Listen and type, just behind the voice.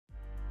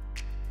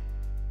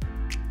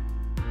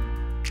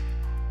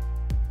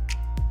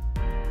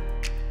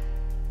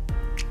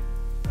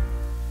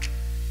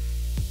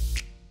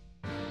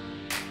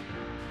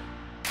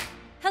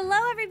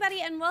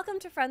everybody, and welcome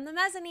to From the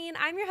Mezzanine.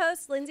 I'm your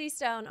host, Lindsay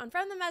Stone. On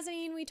From the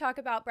Mezzanine, we talk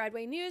about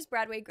Broadway news,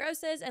 Broadway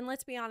grosses, and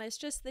let's be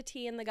honest, just the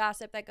tea and the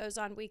gossip that goes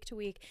on week to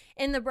week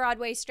in the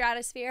Broadway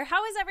stratosphere.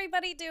 How is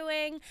everybody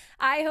doing?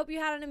 I hope you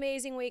had an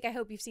amazing week. I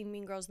hope you've seen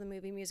Mean Girls, the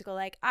movie musical,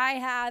 like I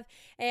have,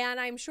 and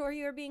I'm sure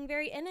you're being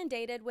very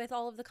inundated with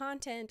all of the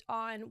content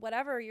on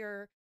whatever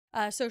your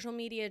social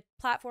media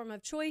platform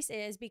of choice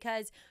is,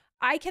 because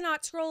I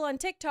cannot scroll on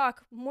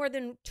TikTok more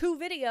than 2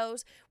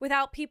 videos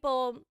without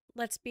people,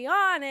 let's be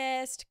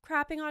honest,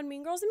 crapping on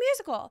Mean Girls the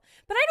musical.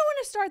 But I don't want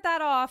to start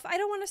that off. I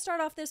don't want to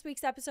start off this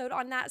week's episode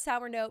on that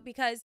sour note,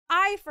 because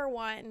I, for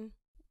one,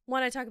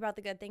 want to talk about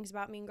the good things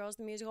about Mean Girls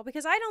the musical,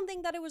 because I don't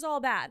think that it was all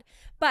bad.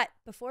 But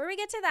before we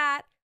get to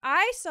that,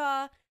 I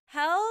saw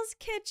Hell's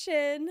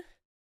Kitchen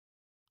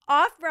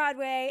off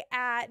Broadway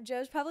at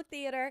Joe's Public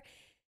Theater,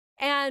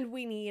 and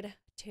we need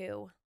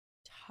to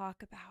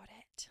talk about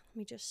it. Let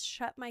me just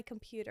shut my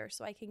computer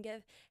so I can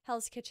give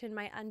Hell's Kitchen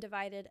my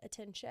undivided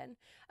attention.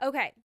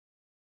 Okay.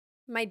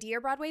 My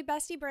dear Broadway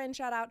Bestie Bryn,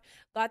 shout out,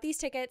 got these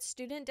tickets,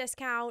 student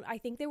discount. I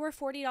think they were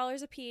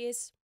 $40 a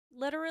piece.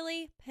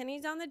 Literally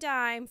pennies on the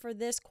dime for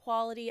this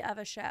quality of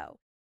a show.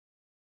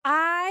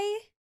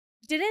 I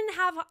didn't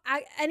have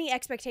any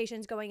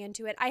expectations going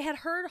into it. I had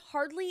heard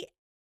hardly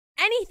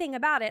anything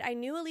about it. I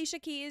knew Alicia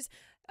Keys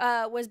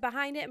was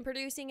behind it and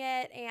producing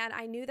it, and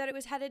I knew that it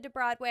was headed to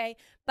Broadway,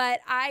 but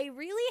I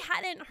really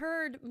hadn't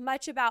heard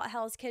much about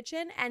Hell's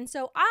Kitchen, and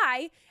so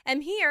I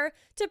am here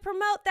to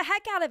promote the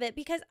heck out of it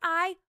because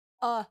I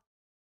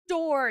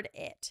adored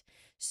it.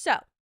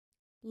 So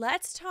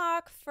let's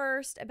talk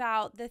first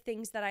about the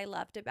things that I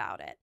loved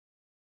about it.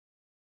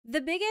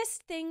 The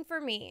biggest thing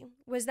for me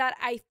was that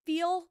I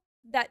feel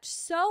that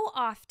so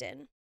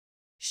often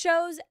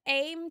shows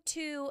aim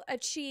to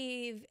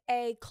achieve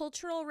a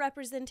cultural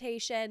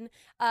representation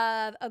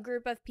of a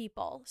group of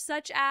people,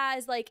 such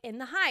as like In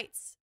the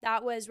Heights,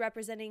 that was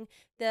representing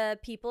the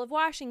people of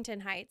Washington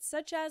Heights,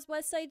 such as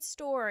West Side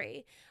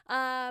Story,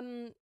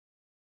 all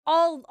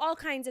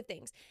kinds of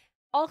things.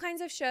 All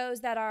kinds of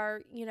shows that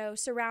are,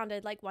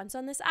 surrounded, like Once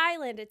on This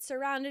Island, it's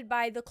surrounded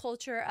by the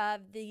culture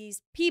of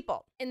these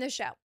people in the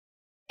show.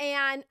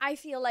 And I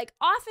feel like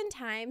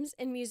oftentimes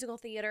in musical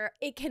theater,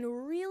 it can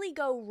really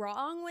go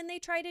wrong when they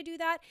try to do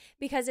that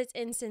because it's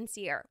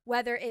insincere,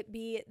 whether it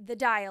be the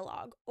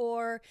dialogue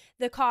or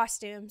the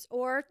costumes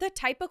or the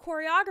type of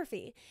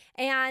choreography.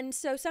 And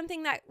so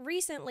something that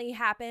recently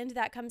happened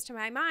that comes to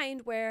my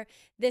mind where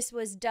this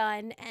was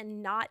done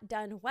and not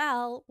done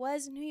well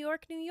was New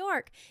York, New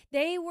York.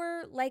 They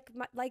were like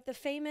the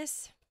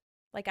famous...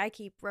 Like I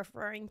keep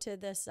referring to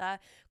this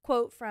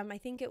quote from, I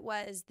think it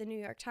was the New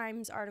York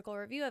Times article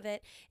review of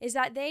it, is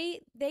that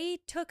they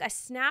took a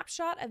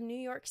snapshot of New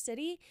York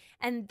City,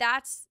 and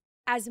that's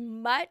as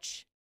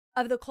much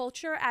of the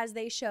culture as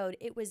they showed.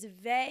 It was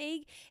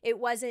vague, it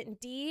wasn't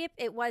deep,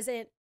 it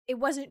wasn't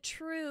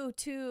true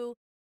to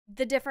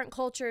the different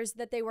cultures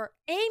that they were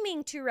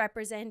aiming to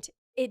represent.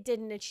 It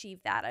didn't achieve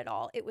that at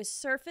all. It was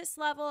surface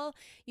level.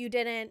 You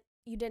didn't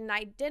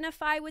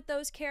identify with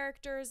those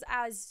characters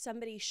as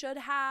somebody should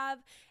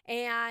have,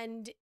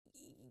 and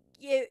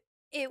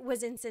it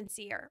was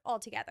insincere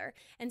altogether.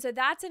 And so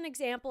that's an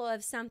example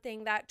of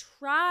something that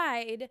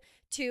tried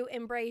to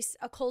embrace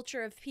a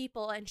culture of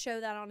people and show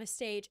that on a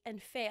stage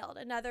and failed.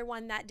 Another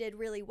one that did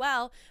really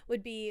well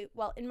would be,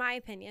 in my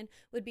opinion,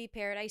 would be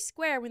Paradise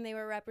Square, when they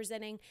were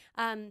representing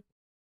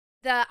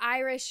the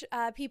Irish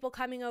people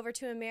coming over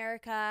to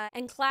America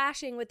and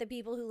clashing with the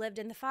people who lived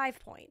in the Five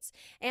Points.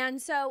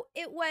 And so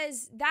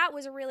that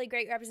was a really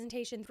great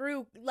representation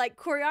through like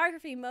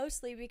choreography,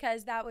 mostly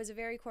because that was a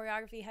very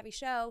choreography heavy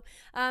show,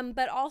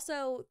 but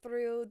also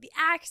through the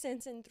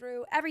accents and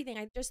through everything.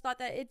 I just thought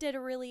that it did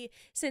a really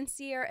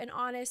sincere and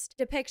honest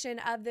depiction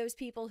of those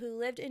people who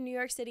lived in New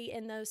York City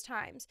in those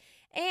times.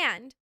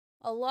 And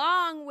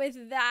along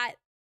with that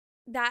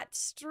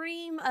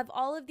stream of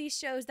all of these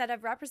shows that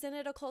have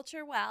represented a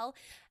culture well,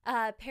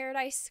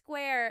 Paradise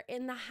Square,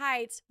 In the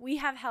Heights, we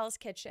have Hell's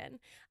Kitchen.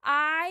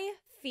 I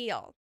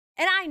feel,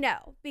 and I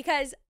know,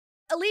 because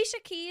Alicia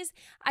Keys,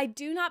 I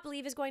do not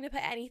believe is going to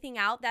put anything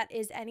out that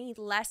is any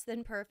less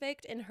than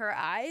perfect in her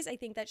eyes. I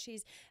think that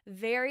she's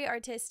very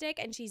artistic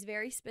and she's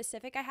very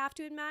specific, I have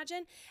to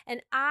imagine.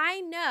 And I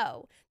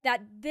know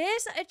that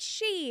this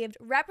achieved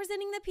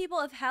representing the people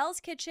of Hell's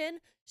Kitchen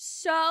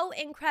so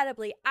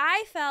incredibly.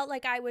 I felt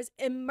like I was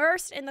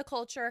immersed in the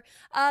culture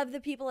of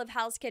the people of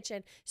Hell's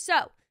Kitchen.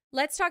 So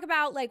let's talk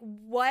about like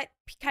what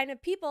kind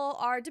of people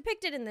are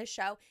depicted in this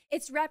show.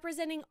 It's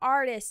representing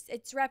artists.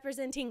 It's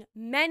representing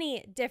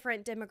many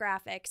different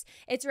demographics.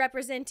 It's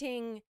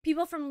representing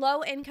people from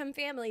low income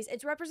families.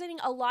 It's representing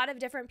a lot of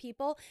different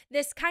people.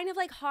 This kind of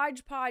like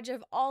hodgepodge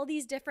of all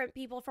these different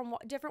people from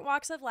different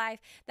walks of life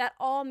that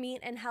all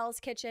meet in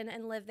Hell's Kitchen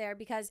and live there,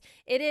 because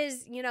it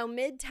is,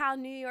 Midtown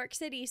New York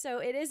City. So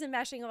it is a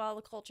meshing of all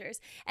the cultures.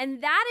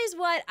 And that is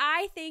what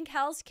I think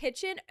Hell's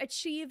Kitchen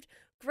achieved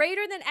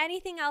greater than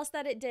anything else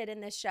that it did in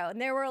this show. And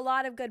there were a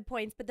lot of good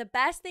points, but the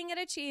best thing it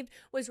achieved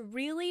was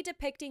really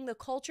depicting the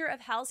culture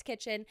of Hell's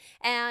Kitchen.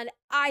 And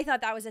I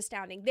thought that was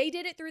astounding. They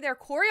did it through their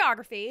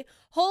choreography.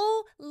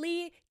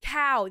 Holy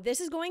cow. This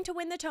is going to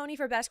win the Tony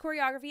for best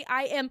choreography.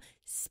 I am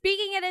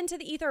speaking it into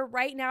the ether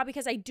right now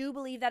because I do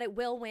believe that it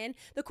will win.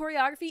 The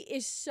choreography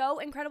is so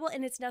incredible,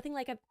 and it's nothing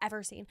like I've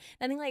ever seen.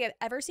 Nothing like I've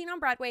ever seen on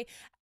Broadway.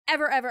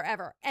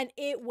 Ever. And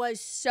it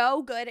was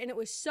so good, and it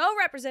was so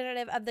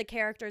representative of the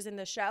characters in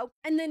the show.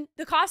 And then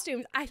the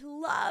costumes, I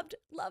loved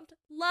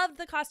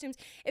the costumes.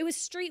 It was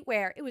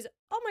streetwear. It was,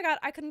 oh my God,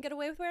 I couldn't get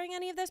away with wearing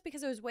any of this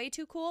because it was way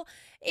too cool.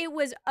 It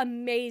was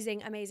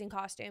amazing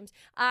costumes.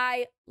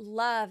 I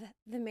love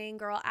the main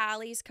girl,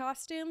 Allie's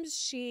costumes.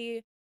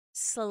 She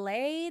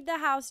slayed the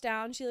house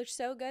down. She looked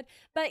so good.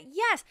 But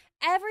yes,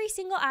 every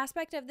single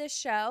aspect of this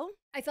show,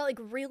 I felt like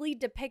really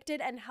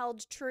depicted and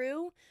held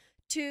true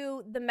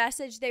to the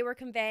message they were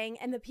conveying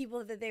and the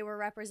people that they were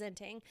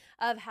representing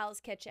of Hell's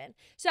Kitchen.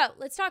 So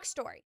let's talk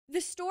story.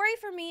 The story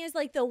for me is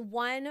like the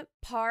one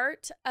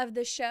part of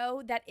the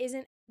show that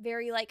isn't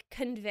very like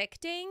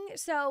convicting.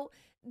 So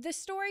the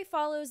story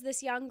follows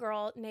this young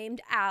girl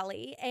named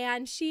Allie,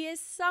 and she is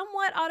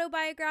somewhat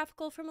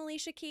autobiographical from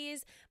Alicia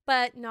Keys,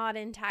 but not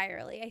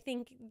entirely. I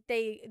think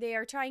they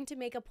are trying to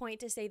make a point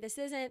to say this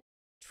isn't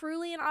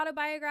truly an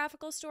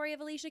autobiographical story of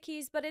Alicia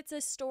Keys, but it's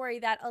a story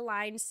that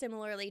aligns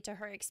similarly to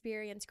her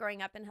experience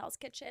growing up in Hell's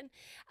Kitchen.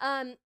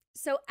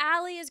 So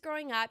Allie is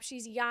growing up.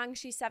 She's young.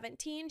 She's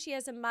 17. She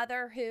has a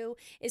mother who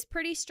is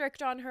pretty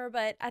strict on her,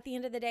 but at the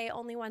end of the day,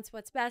 only wants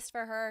what's best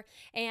for her.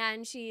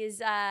 And she's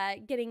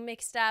getting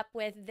mixed up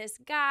with this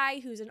guy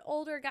who's an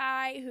older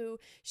guy who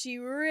she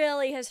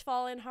really has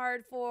fallen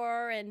hard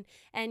for.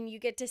 And you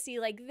get to see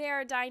like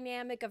their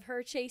dynamic of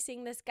her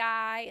chasing this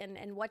guy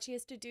and what she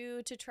has to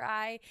do to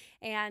try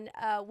and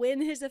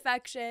win his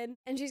affection.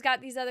 And she's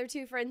got these other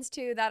two friends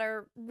too that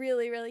are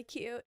really, really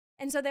cute.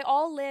 And so they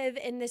all live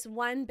in this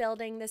one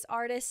building, this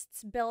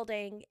artist's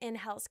building in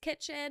Hell's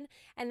Kitchen.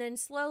 And then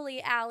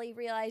slowly Allie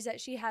realized that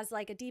she has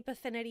like a deep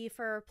affinity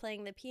for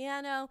playing the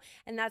piano.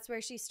 And that's where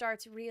she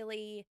starts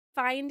really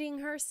finding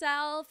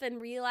herself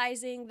and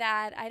realizing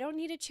that I don't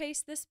need to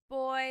chase this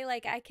boy.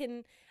 Like I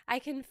can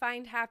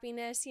find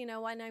happiness, you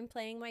know, when I'm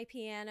playing my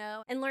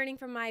piano, and learning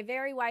from my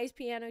very wise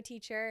piano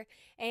teacher.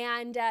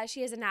 And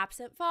she has an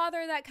absent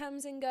father that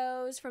comes and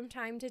goes from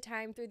time to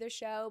time through the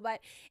show. But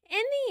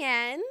in the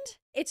end,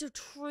 it's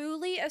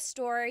truly a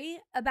story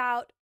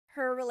about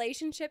her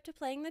relationship to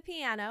playing the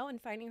piano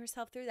and finding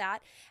herself through that.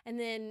 And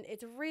then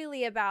it's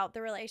really about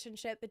the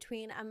relationship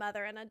between a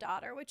mother and a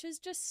daughter, which is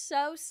just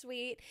so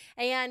sweet.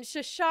 And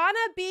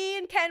Shoshana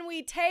Bean, can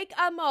we take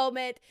a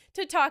moment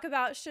to talk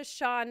about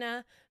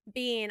Shoshana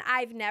Bean?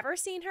 I've never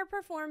seen her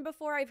perform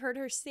before. I've heard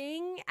her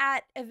sing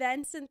at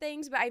events and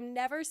things, but I've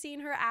never seen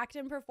her act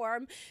and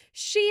perform.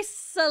 She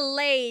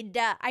slayed.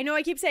 I know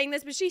I keep saying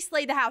this, but she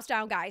slayed the house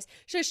down, guys.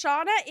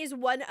 Shoshana is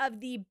one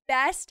of the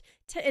best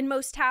and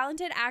most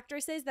talented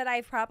actresses that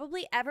I've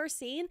probably ever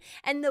seen.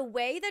 And the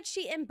way that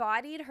she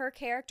embodied her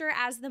character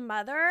as the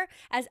mother,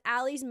 as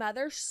Allie's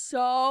mother,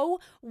 so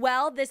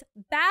well. This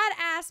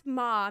badass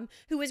mom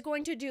who is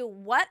going to do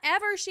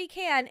whatever she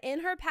can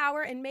in her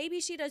power, and maybe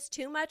she does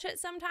too much at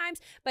sometimes,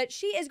 but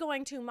she is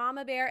going to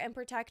mama bear and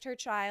protect her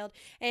child.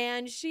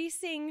 And she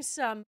sings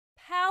some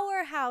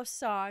powerhouse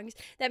songs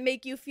that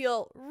make you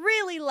feel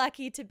really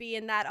lucky to be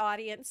in that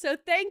audience. So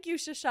thank you,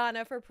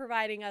 Shoshana, for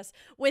providing us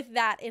with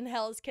that in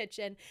Hell's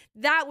Kitchen.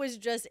 That was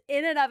just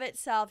in and of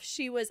itself,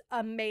 she was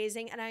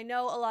amazing. And I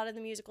know a lot of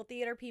the musical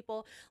theater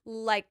people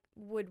like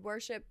would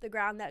worship the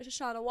ground that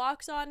Shoshana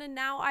walks on, and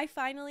now I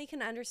finally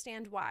can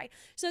understand why.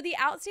 So the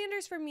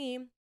outstanders for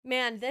me,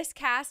 man, this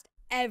cast,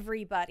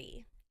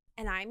 everybody,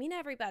 and I mean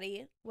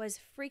everybody, was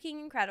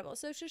freaking incredible.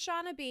 So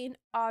Shoshana Bean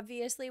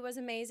obviously was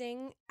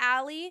amazing.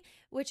 Allie,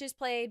 which is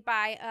played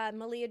by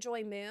Malia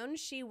Joy Moon,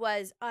 she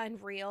was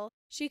unreal.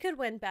 She could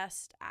win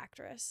Best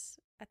Actress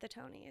at the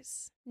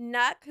Tonys.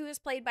 Nuck, who is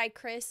played by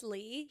Chris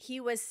Lee,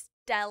 he was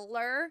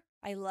stellar.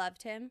 I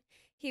loved him.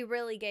 He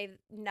really gave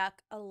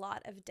Nuck a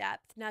lot of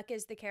depth. Nuck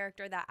is the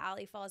character that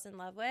Allie falls in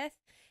love with.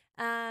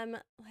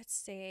 Let's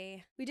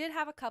see. We did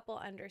have a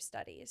couple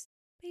understudies,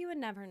 but you would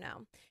never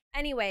know.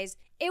 Anyways,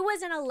 it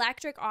was an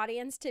electric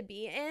audience to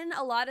be in.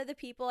 A lot of the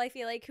people I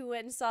feel like who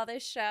went and saw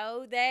this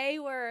show, they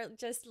were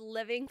just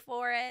living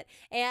for it.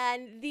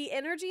 And the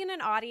energy in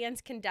an audience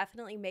can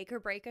definitely make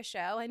or break a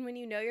show. And when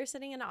you know you're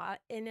sitting in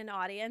an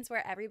audience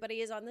where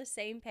everybody is on the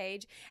same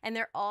page and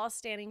they're all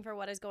standing for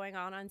what is going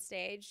on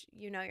stage,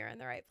 you know you're in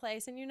the right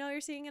place and you know you're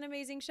seeing an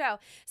amazing show.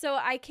 So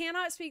I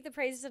cannot speak the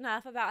praises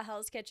enough about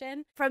Hell's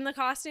Kitchen. From the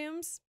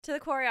costumes to the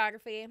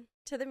choreography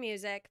to the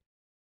music.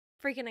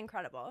 Freaking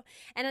incredible.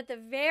 And at the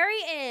very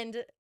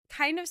end,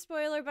 kind of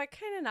spoiler, but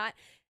kind of not,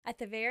 at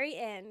the very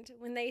end,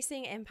 when they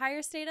sing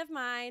Empire State of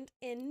Mind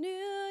in New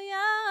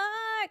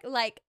York,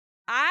 like,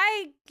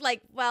 I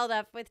like welled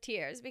up with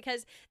tears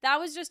because that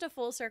was just a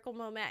full circle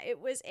moment. It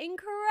was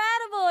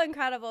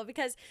incredible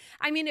because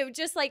I mean, it was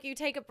just like you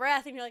take a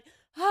breath and you're like,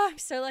 oh, I'm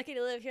so lucky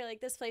to live here.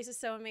 Like this place is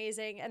so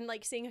amazing. And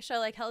like seeing a show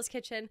like Hell's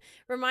Kitchen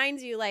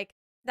reminds you like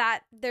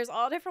that there's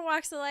all different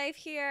walks of life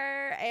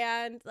here,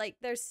 and like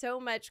there's so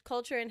much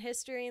culture and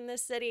history in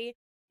this city.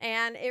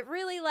 And it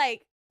really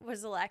like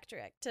was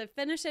electric to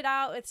finish it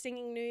out with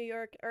singing New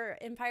York or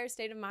Empire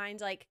State of Mind.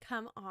 Like,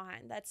 come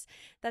on, that's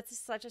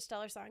such a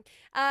stellar song.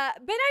 But I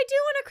do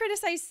want to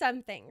criticize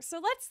some things. So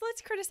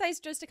let's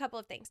criticize just a couple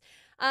of things.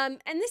 And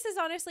this is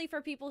honestly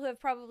for people who have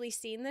probably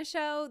seen the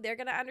show. They're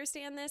gonna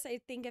understand this. I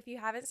think if you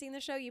haven't seen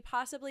the show, you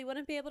possibly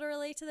wouldn't be able to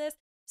relate to this.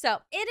 So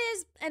it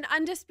is an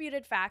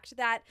undisputed fact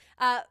that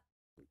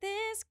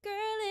 "This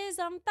Girl Is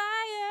on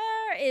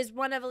Fire" is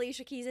one of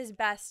Alicia Keys'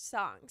 best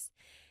songs.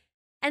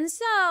 And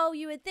so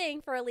you would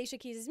think for Alicia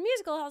Keys'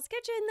 musical Hell's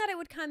Kitchen that it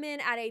would come in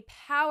at a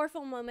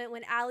powerful moment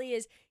when Allie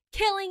is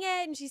killing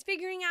it and she's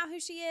figuring out who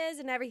she is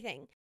and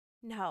everything.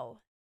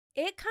 No,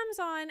 it comes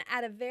on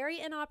at a very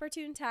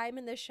inopportune time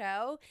in the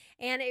show,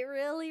 and it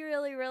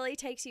really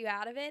takes you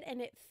out of it.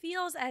 And it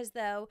feels as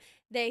though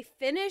they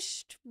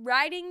finished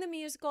writing the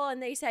musical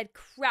and they said,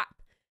 crap,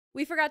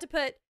 we forgot to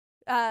put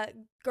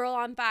Girl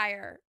on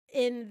Fire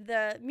in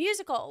the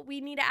musical.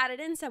 We need to add it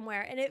in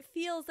somewhere. And it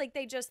feels like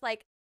they just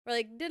like were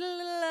like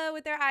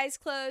with their eyes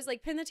closed,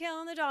 like pin the tail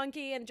on the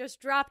donkey and just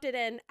dropped it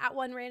in at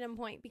one random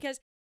point, because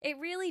it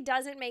really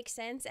doesn't make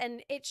sense.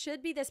 And it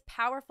should be this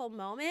powerful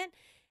moment.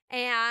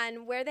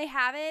 And where they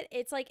have it,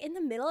 it's like in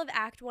the middle of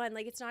Act 1.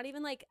 Like it's not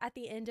even like at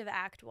the end of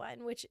Act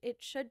 1, which it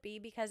should be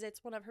because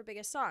it's one of her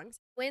biggest songs.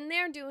 When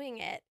they're doing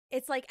it,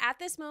 it's like at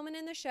this moment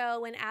in the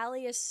show when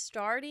Allie is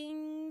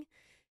starting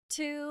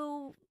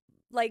to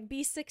like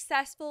be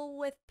successful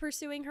with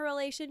pursuing her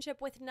relationship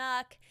with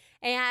Nuck,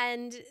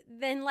 and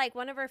then like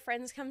one of her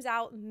friends comes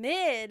out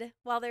mid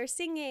while they're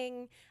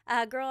singing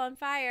Girl on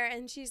Fire,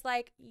 and she's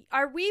like,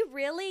 are we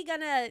really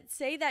gonna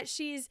say that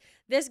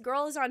this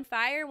girl is on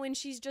fire when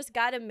she's just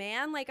got a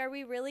man? Like, are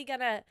we really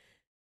gonna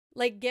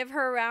like give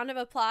her a round of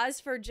applause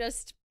for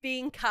just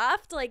being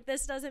cuffed? Like,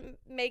 this doesn't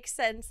make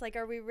sense. Like,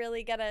 are we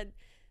really gonna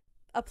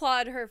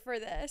applaud her for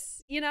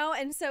this, you know?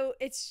 And so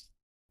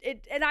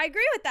and I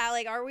agree with that.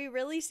 Like, are we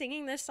really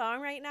singing this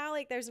song right now?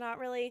 Like, there's not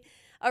really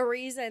a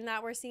reason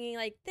that we're singing,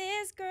 like,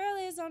 this girl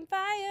is on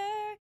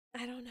fire.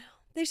 I don't know.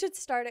 They should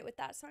start it with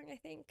that song, I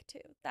think,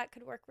 too. That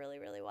could work really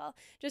well.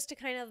 Just to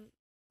kind of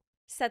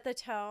set the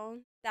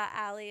tone that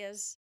Allie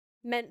is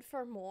meant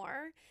for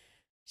more.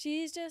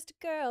 She's just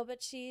a girl,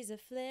 but she's a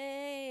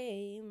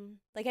flame.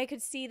 Like, I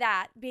could see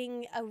that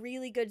being a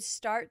really good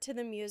start to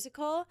the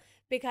musical,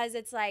 because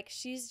it's like,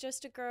 she's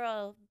just a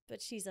girl,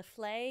 but she's a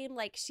flame.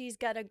 Like, she's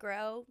gotta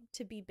grow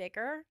to be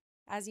bigger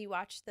as you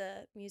watch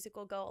the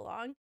musical go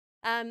along.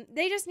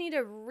 They just need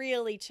to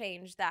really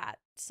change that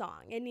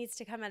song. It needs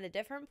to come at a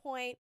different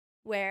point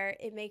where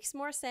it makes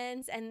more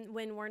sense, and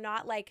when we're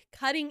not like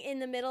cutting in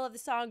the middle of the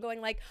song going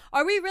like,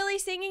 are we really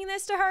singing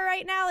this to her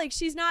right now? Like,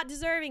 she's not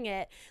deserving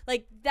it.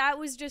 Like, that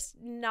was just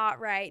not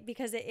right,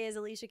 because it is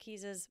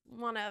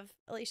one of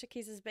Alicia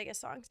Keys'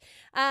 biggest songs.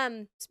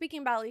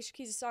 Speaking about Alicia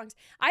Keys' songs,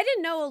 I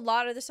didn't know a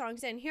lot of the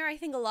songs in here. I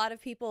think a lot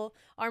of people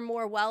are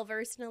more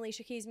well-versed in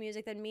Alicia Keys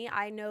music than me.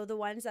 I know the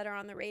ones that are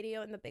on the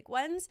radio and the big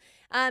ones.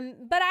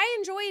 But I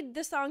enjoyed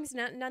the songs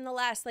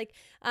nonetheless. Like,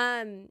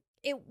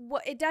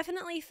 it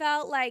definitely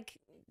felt like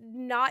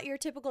not your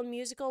typical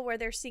musical where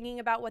they're singing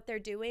about what they're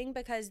doing,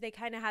 because they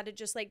kind of had to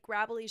just like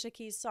grab Alicia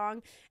Keys'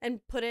 song and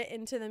put it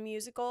into the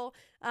musical.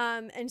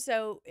 And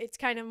so it's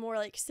kind of more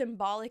like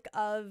symbolic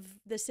of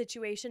the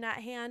situation at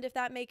hand, if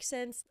that makes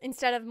sense,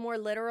 instead of more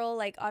literal.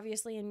 Like,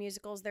 obviously in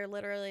musicals, they're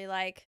literally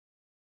like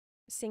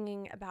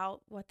singing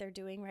about what they're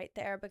doing right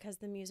there because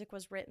the music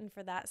was written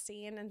for that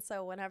scene. And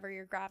so whenever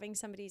you're grabbing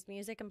somebody's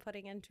music and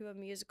putting it into a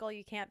musical,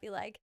 you can't be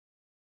like,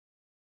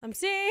 I'm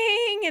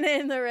singing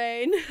in the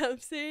rain. I'm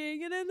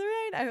singing in the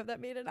rain. I hope that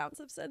made an ounce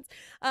of sense.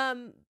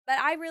 But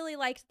I really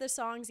liked the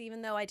songs,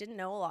 even though I didn't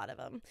know a lot of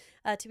them,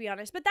 to be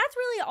honest. But that's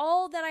really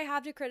all that I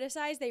have to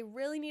criticize. They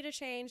really need to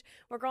change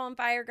where Girl on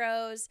Fire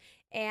goes.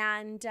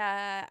 And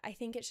I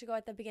think it should go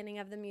at the beginning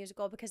of the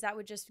musical, because that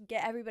would just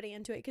get everybody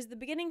into it. Because the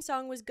beginning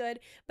song was good,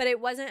 but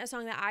it wasn't a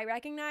song that I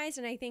recognized.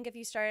 And I think if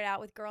you started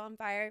out with Girl on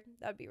Fire,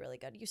 that would be really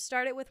good. You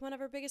start it with one of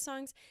her biggest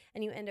songs,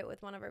 and you end it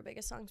with one of her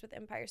biggest songs with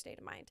Empire State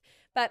of Mind.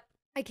 But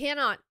I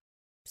cannot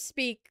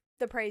speak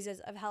the praises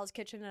of Hell's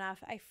Kitchen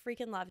enough. I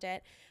freaking loved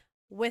it.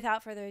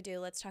 Without further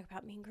ado, let's talk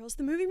about Mean Girls,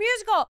 the movie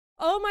musical.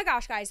 Oh my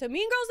gosh, guys. So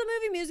Mean Girls, the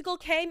movie musical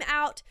came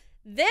out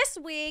this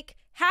week.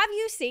 Have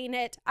you seen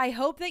it? I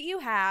hope that you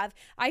have.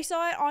 I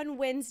saw it on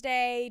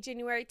Wednesday,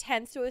 January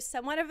 10th, so it was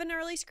somewhat of an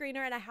early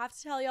screener, and I have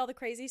to tell you all the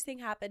craziest thing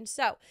happened.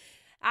 So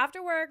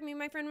after work, me and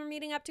my friend were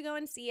meeting up to go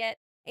and see it.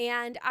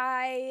 And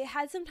I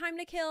had some time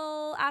to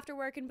kill after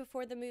work and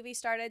before the movie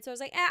started. So I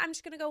was like, I'm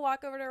just going to go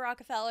walk over to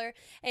Rockefeller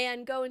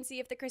and go and see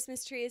if the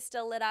Christmas tree is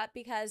still lit up,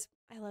 because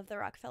I love the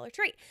Rockefeller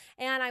tree.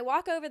 And I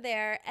walk over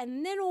there,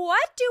 and then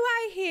what do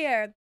I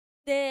hear?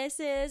 This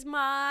is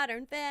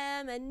modern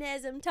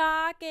feminism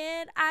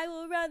talking. I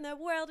will run the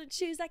world in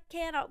shoes I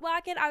cannot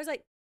walk in. I was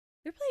like,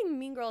 they're playing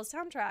Mean Girls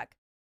soundtrack.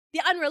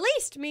 The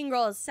unreleased Mean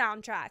Girls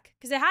soundtrack,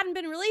 because it hadn't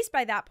been released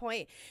by that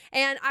point.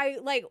 And I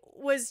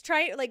was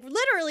trying,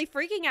 literally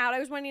freaking out. I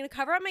was wanting to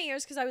cover up my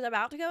ears because I was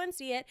about to go and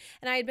see it.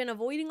 And I had been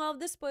avoiding all of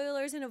the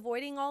spoilers and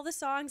avoiding all the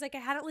songs. Like,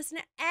 I hadn't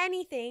listened to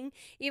anything,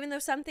 even though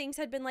some things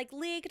had been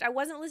leaked. I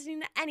wasn't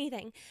listening to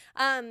anything.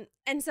 And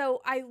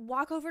so I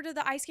walk over to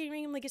the ice skating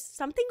rink. I'm like, is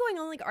something going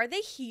on? Like, are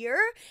they here?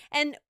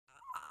 And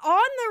on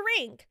the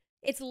rink,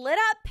 it's lit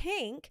up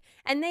pink,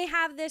 and they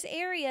have this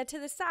area to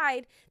the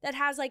side that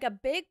has a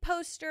big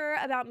poster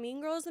about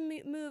Mean Girls, the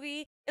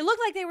movie. It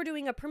looked like they were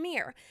doing a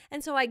premiere.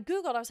 And so I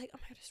Googled, I was like, oh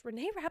my God, is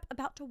Renee Rapp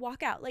about to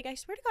walk out? I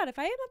swear to God, if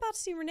I am about to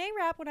see Renee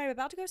Rapp when I'm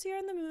about to go see her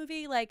in the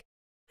movie, I'm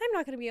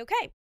not going to be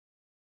okay.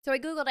 So I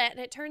Googled it, and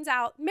it turns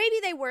out maybe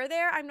they were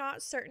there. I'm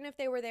not certain if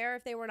they were there,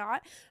 if they were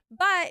not.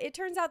 But it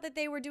turns out that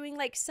they were doing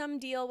some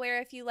deal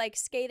where if you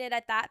skated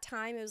at that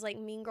time, it was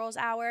Mean Girls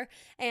hour,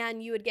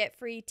 and you would get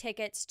free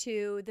tickets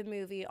to the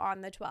movie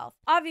on the 12th.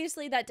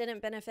 Obviously, that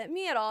didn't benefit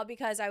me at all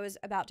because I was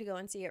about to go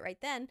and see it right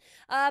then.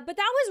 But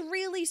that was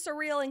really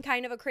surreal and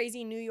kind of a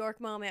crazy New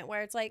York moment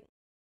where it's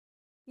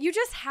you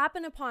just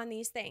happen upon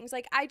these things.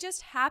 I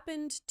just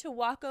happened to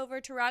walk over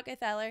to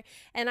Rockefeller,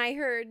 and I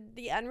heard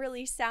the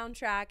unreleased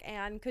soundtrack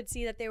and could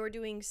see that they were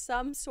doing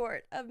some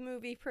sort of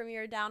movie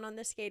premiere down on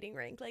the skating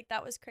rink.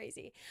 That was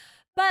crazy.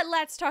 But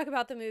let's talk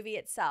about the movie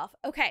itself.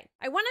 Okay,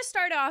 I want to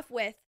start off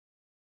with,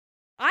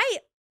 I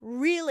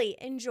really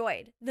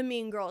enjoyed the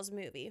Mean Girls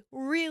movie.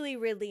 Really,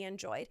 really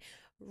enjoyed.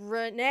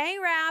 Renee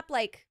Rapp,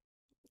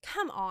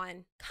 come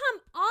on.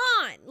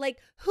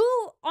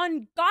 Who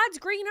on God's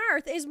green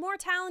earth is more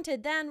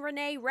talented than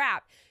Renee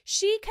Rapp?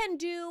 She can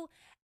do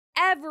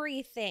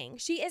everything.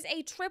 She is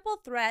a triple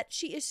threat.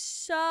 She is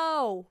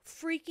so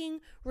freaking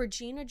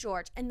Regina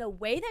George. And the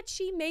way that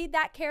she made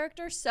that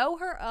character so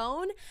her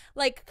own,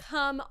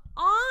 come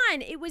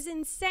on. It was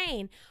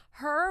insane.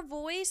 Her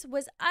voice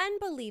was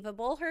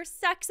unbelievable. Her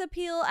sex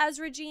appeal as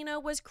Regina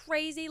was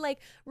crazy.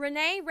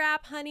 Renee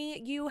Rapp,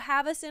 honey, you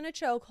have us in a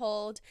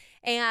chokehold.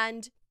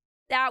 And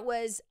that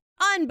was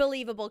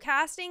unbelievable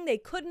casting. They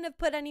couldn't have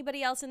put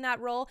anybody else in that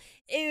role.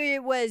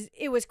 It was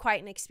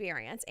quite an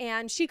experience,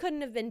 and she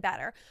couldn't have been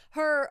better.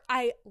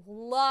 I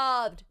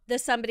loved the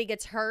somebody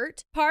gets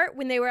hurt part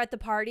when they were at the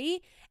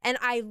party, and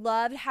I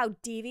loved how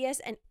devious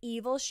and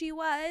evil she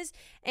was,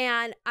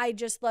 and I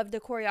just loved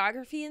the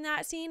choreography in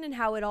that scene and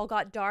how it all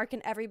got dark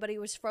and everybody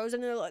was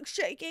frozen and they're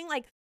shaking.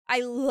 I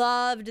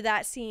loved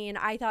that scene.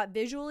 I thought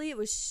visually it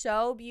was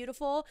so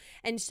beautiful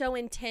and so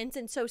intense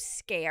and so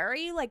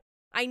scary.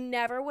 I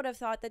never would have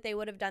thought that they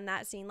would have done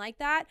that scene like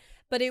that,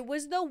 but it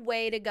was the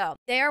way to go.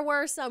 There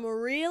were some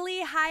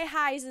really high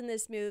highs in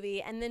this movie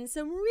and then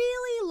some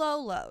really low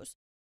lows.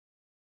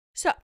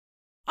 So,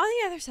 on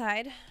the other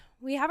side,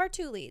 we have our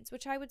two leads,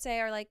 which I would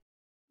say are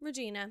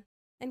Regina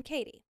and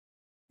Katie.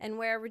 And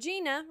where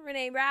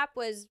Renee Rapp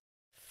was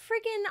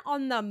freaking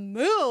on the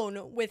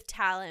moon with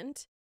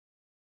talent.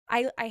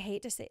 I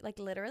hate to say,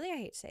 literally I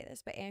hate to say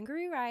this, but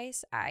Angry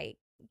Rice, I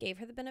gave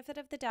her the benefit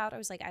of the doubt. I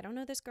was I don't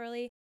know this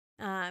girlie.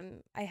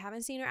 I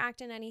haven't seen her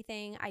act in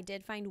anything. I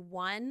did find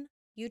one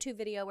YouTube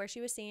video where she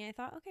was singing. I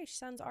thought, okay, she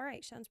sounds all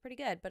right. She sounds pretty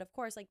good. But of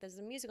course, this is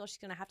a musical. She's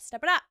going to have to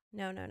step it up.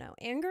 No.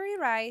 Angry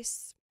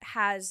Rice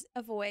has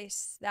a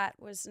voice that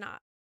was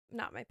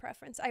not my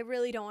preference. I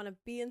really don't want to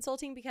be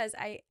insulting because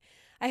I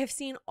have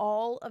seen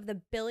all of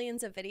the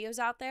billions of videos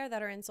out there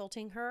that are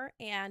insulting her,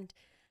 and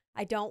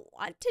I don't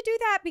want to do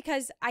that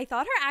because I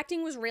thought her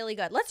acting was really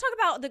good. Let's talk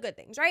about the good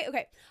things, right?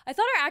 Okay. I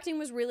thought her acting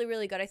was really,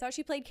 really good. I thought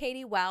she played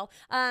Katie well.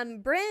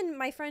 Bryn,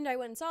 my friend I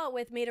went and saw it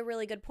with, made a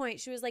really good point.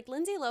 She was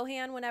Lindsay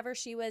Lohan whenever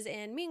she was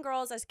in Mean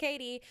Girls as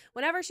Katie,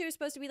 whenever she was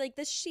supposed to be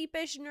this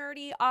sheepish,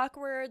 nerdy,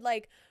 awkward,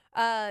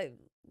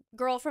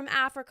 girl from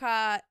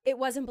Africa, it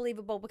wasn't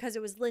believable because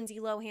it was Lindsay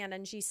Lohan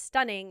and she's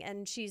stunning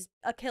and she's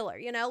a killer,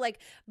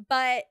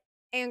 but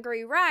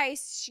Angry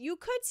Rice, you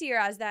could see her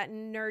as that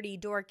nerdy,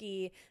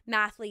 dorky,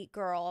 mathlete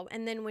girl.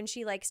 And then when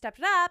she stepped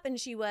it up and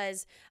she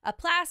was a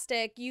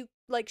plastic,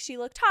 she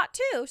looked hot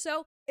too.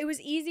 So it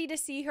was easy to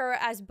see her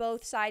as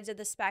both sides of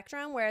the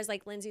spectrum, whereas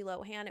Lindsay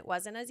Lohan, it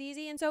wasn't as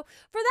easy. And so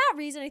for that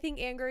reason, I think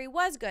Angry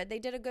was good. They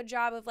did a good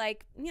job of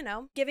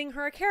giving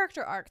her a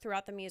character arc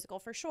throughout the musical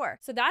for sure.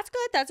 So that's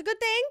good. That's a good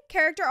thing.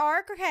 Character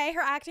arc. Okay.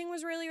 Her acting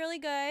was really, really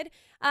good.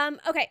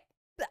 Okay.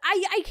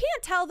 I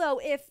can't tell though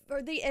if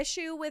the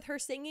issue with her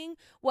singing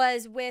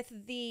was with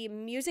the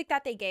music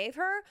that they gave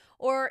her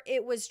or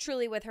it was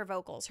truly with her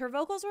vocals. Her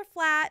vocals were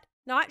flat.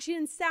 She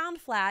didn't sound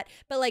flat,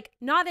 but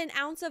not an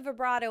ounce of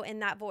vibrato in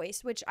that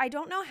voice, which I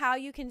don't know how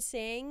you can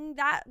sing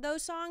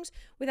those songs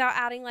without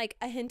adding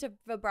a hint of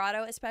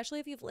vibrato, especially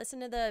if you've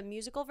listened to the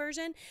musical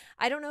version.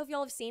 I don't know if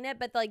y'all have seen it,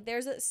 but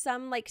there's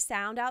some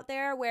sound out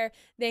there where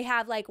they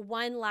have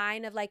one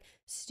line of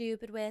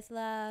Stupid with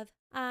love,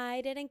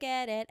 I didn't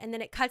get it. And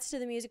then it cuts to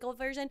the musical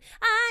version.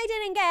 I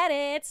didn't get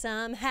it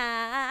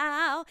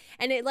somehow.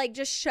 And it like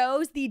just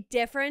shows the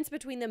difference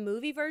between the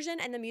movie version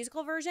and the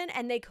musical version.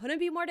 And they couldn't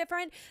be more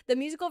different. The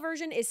musical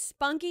version is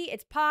spunky,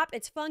 it's pop,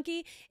 it's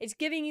funky. It's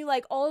giving you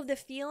like all of the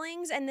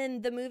feelings. And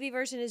then the movie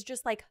version is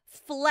just like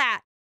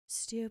flat.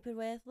 Stupid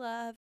with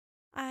love,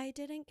 I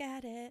didn't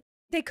get it.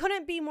 They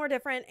couldn't be more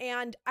different,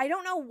 and I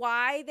don't know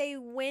why they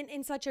went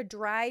in such a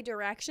dry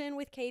direction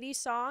with Katie's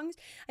songs.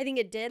 I think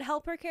it did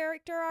help her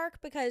character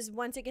arc, because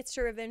once it gets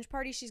to Revenge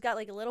Party, she's got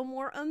like a little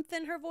more oomph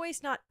in her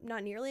voice, not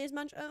nearly as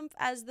much oomph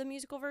as the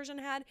musical version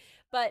had,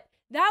 but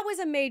that was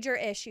a major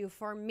issue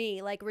for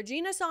me. Like,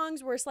 Regina's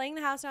songs were slaying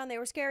the house down, they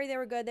were scary, they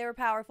were good, they were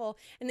powerful,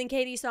 and then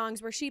Katie's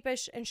songs were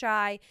sheepish and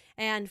shy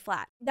and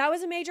flat. That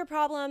was a major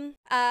problem.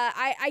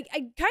 I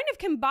kind of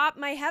can bop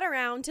my head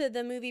around to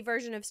the movie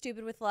version of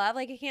Stupid with Love.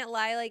 Like, I can't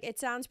lie, like, it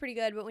sounds pretty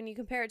good, but when you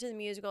compare it to the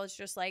musical, it's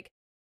just like,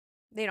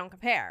 they don't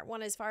compare.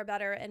 One is far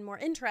better and more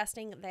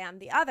interesting than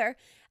the other.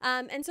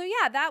 And so,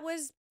 yeah, that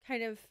was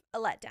kind of a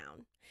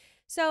letdown.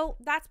 So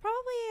that's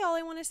probably all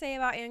I want to say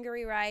about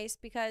Angourie Rice,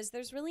 because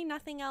there's really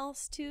nothing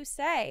else to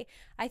say.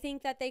 I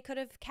think that they could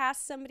have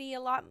cast somebody a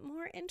lot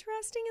more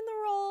interesting in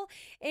the role,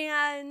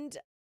 and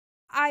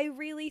I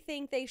really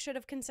think they should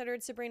have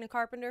considered Sabrina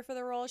Carpenter for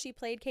the role. She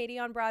played Katie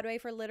on Broadway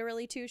for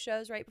literally 2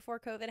 shows right before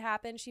COVID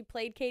happened. She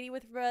played Katie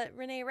with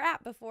Renee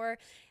Rapp before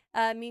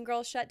Mean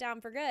Girls shut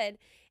down for good.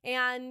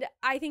 And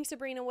I think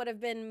Sabrina would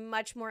have been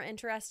much more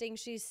interesting.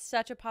 She's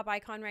such a pop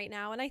icon right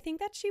now, and I think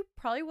that she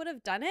probably would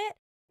have done it.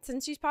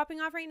 Since she's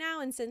popping off right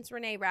now, and since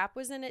Renee Rapp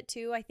was in it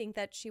too, I think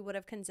that she would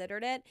have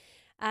considered it.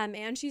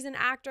 And she's an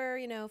actor,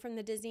 you know, from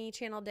the Disney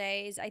Channel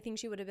days. I think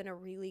she would have been a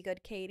really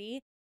good Katie.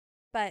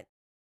 But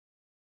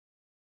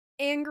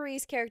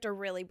Angourie's character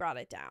really brought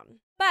it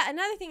down. But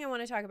another thing I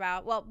want to talk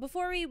about, well,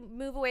 before we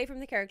move away from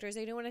the characters,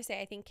 I do want to say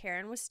I think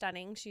Karen was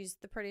stunning. She's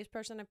the prettiest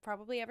person I've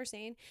probably ever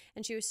seen,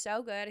 and she was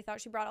so good. I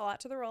thought she brought a lot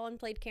to the role and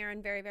played Karen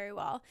very, very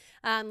well.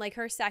 Like,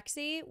 her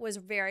Sexy was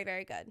very,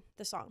 very good.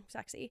 The song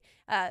Sexy,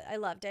 I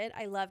loved it.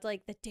 I loved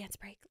like the dance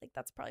break. Like,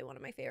 that's probably one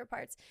of my favorite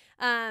parts.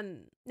 Now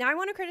I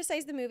want to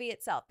criticize the movie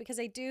itself, because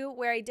I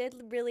did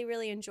really,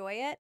 really enjoy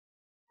it.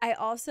 I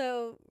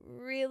also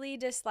really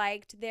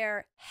disliked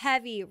their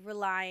heavy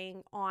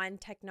relying on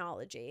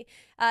technology.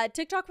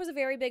 TikTok was a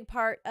very big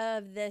part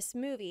of this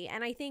movie.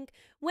 And I think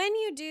when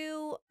you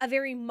do a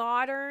very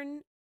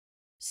modern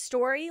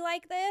story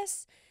like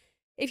this,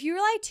 if you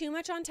rely too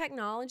much on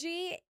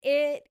technology,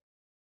 it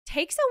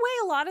takes away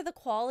a lot of the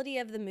quality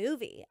of the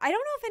movie. I don't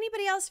know if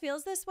anybody else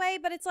feels this way,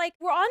 but it's like,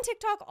 we're on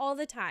TikTok all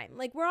the time.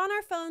 Like, we're on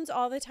our phones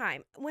all the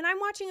time. When I'm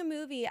watching a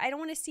movie, I don't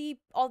want to see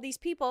all these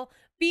people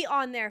be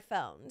on their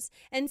phones.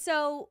 And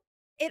so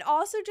it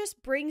also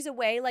just brings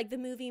away like the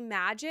movie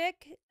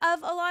magic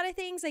of a lot of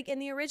things. Like, in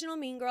the original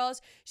Mean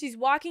Girls, she's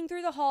walking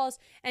through the halls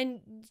and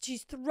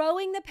she's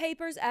throwing the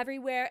papers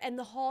everywhere, and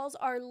the halls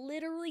are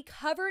literally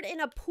covered in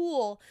a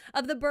pool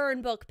of the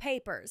burn book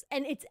papers,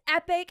 and it's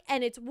epic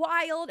and it's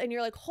wild, and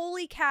you're like,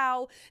 holy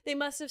cow, they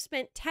must have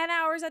spent 10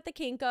 hours at the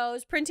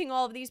Kinko's printing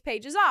all of these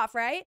pages off,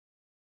 right?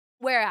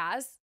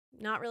 Whereas,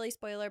 not really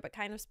spoiler, but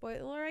kind of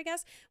spoiler, I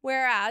guess,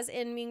 whereas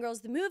in Mean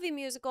Girls the movie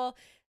musical,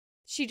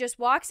 she just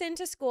walks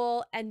into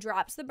school and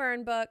drops the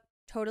burn book,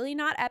 totally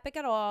not epic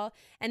at all.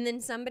 And then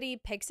somebody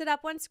picks it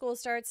up when school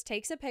starts,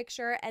 takes a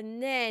picture,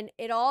 and then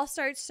it all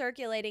starts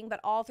circulating,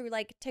 but all through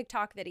like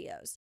TikTok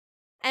videos.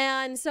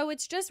 And so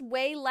it's just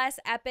way less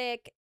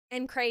epic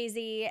and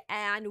crazy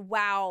and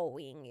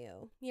wowing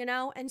you, you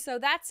know? And so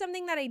that's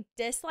something that I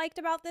disliked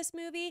about this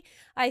movie.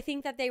 I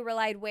think that they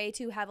relied way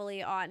too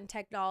heavily on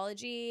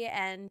technology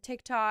and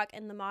TikTok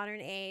and the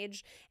modern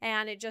age.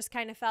 And it just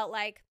kind of felt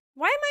like,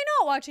 why am I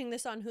not watching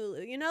this on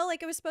Hulu? You know,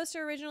 like, it was supposed to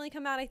originally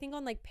come out, I think,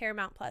 on like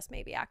Paramount Plus,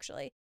 maybe,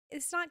 actually.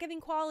 It's not giving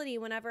quality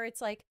whenever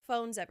it's like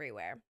phones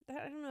everywhere.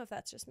 I don't know if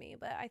that's just me,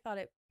 but I thought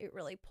it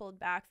really pulled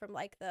back from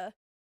like the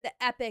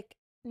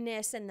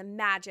epicness and the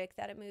magic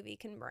that a movie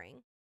can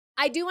bring.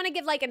 I do want to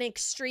give like an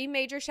extreme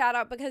major shout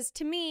out, because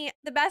to me,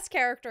 the best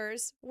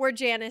characters were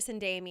Janice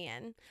and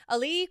Damien.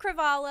 Ali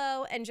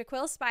Cravalho and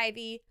Jaquil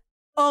Spivey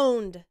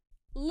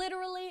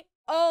literally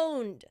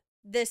owned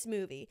this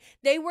movie.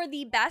 They were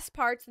the best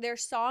parts. Their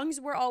songs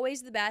were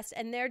always the best,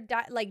 and their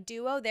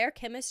duo, their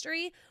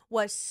chemistry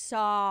was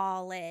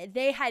solid.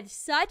 They had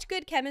such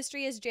good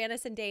chemistry as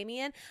Janice and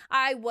Damien.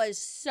 I was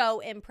so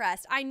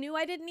impressed. I knew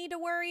I didn't need to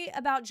worry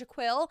about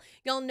Jaquil.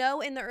 You'll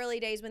know in the early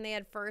days when they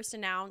had first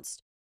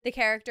announced the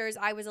characters,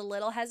 I was a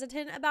little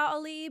hesitant about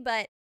Ali,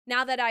 but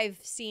now that I've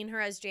seen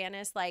her as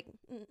Janice, like,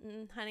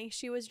 honey,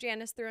 she was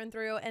Janice through and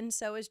through, and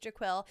so is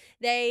Jaquil.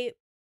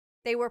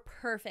 They were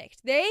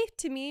perfect. They,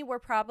 to me, were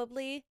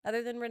probably,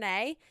 other than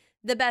Renee,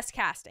 the best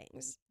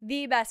castings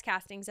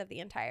of the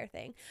entire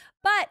thing.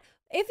 But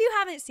if you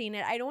haven't seen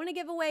it, I don't want to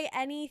give away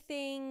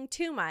anything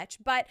too much,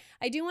 but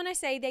I do want to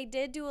say they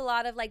did do a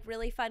lot of like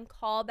really fun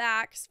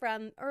callbacks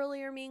from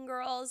earlier Mean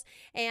Girls,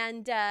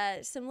 and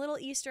some little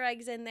Easter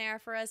eggs in there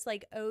for us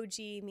like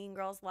OG Mean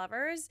Girls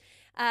lovers.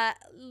 I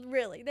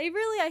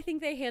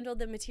think they handled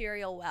the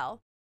material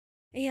well.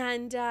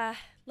 And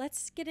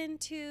let's get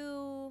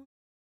into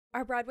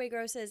our Broadway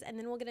grosses, and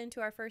then we'll get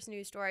into our first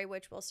news story,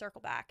 which will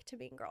circle back to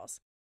Mean Girls.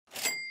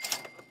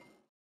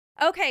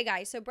 Okay,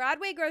 guys, so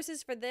Broadway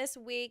grosses for this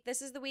week.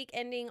 This is the week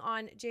ending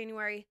on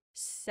January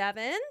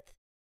 7th.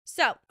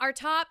 So our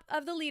top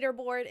of the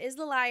leaderboard is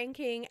The Lion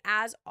King,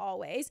 as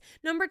always.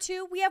 Number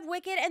 2, we have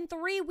Wicked. And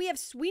 3, we have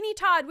Sweeney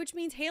Todd, which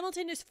means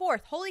Hamilton is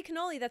 4th. Holy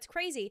cannoli, that's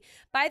crazy.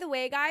 By the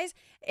way, guys,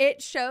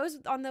 it shows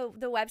on the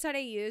website I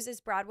use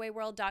is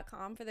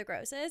BroadwayWorld.com for the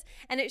grosses.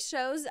 And it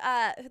shows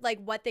like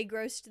what they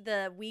grossed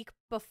the week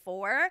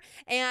before.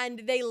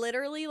 And they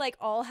literally like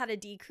all had a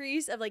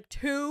decrease of like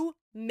 $2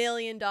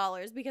 million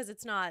because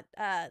it's not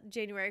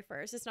January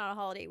 1st. It's not a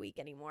holiday week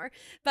anymore.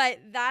 But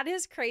that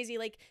is crazy.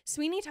 Like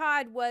Sweeney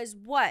Todd was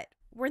what?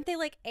 Weren't they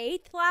like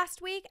 8th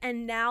last week?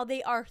 And now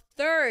they are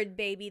 3rd,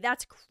 baby.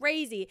 That's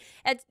crazy.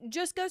 It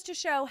just goes to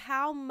show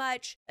how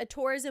much a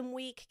tourism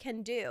week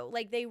can do.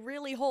 Like they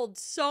really hold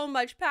so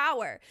much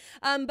power.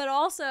 But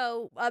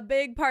also a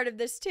big part of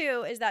this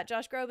too is that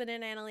Josh Groban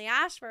and Annalee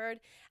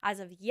Ashford, as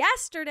of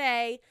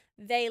yesterday,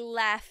 they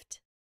left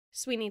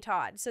Sweeney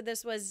Todd. So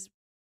this was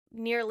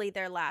nearly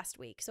their last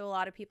week. So a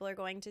lot of people are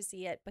going to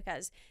see it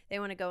because they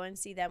want to go and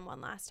see them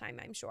one last time,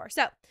 I'm sure.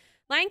 So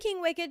Lion King,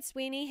 Wicked,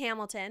 Sweeney,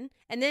 Hamilton.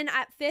 And then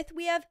at 5th,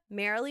 we have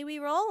Merrily We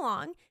Roll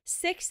Along.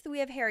 6th, we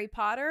have Harry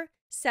Potter.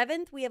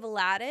 7th, we have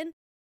Aladdin.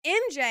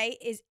 MJ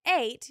is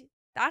 8.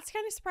 That's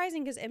kind of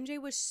surprising because MJ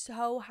was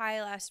so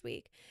high last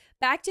week.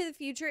 Back to the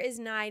Future is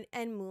 9.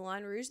 And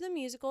Moulin Rouge, the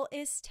musical,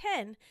 is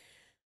 10.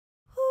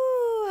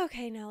 Whew,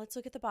 okay, now let's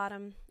look at the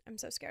bottom. I'm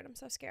so scared. I'm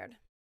so scared.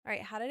 All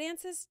right, How to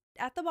Dance is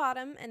at the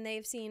bottom, and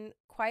they've seen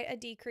quite a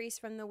decrease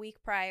from the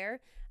week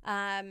prior.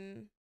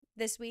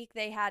 This week,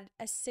 they had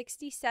a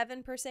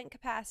 67%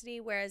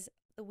 capacity, whereas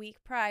the week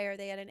prior,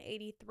 they had an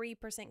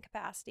 83%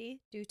 capacity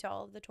due to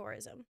all of the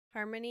tourism.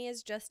 Harmony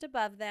is just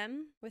above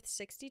them with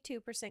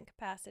 62%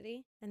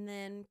 capacity. And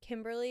then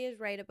Kimberly is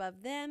right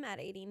above them at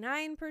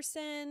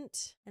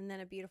 89%. And then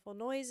A Beautiful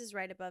Noise is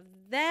right above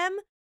them.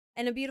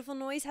 And A Beautiful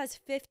Noise has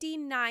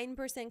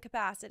 59%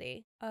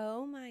 capacity.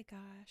 Oh my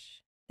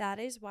gosh. That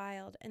is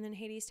wild. And then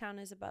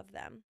Hadestown is above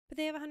them. But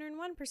they have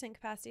 101%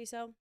 capacity,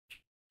 so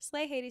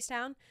slay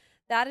Hadestown.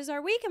 That is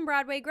our week in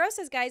Broadway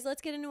grosses, guys.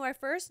 Let's get into our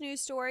first news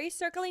story.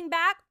 Circling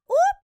back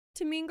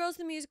to Mean Girls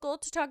the Musical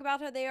to talk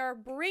about how they are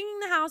bringing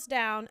the house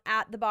down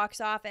at the box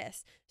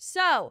office.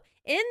 So,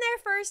 in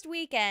their first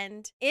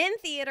weekend in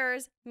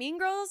theaters, Mean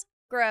Girls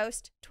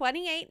grossed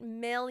 $28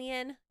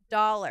 million.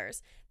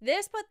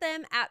 This put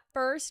them at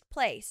first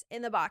place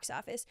in the box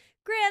office.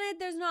 Granted,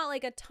 there's not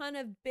like a ton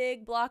of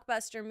big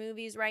blockbuster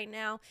movies right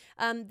now.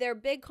 Their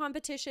big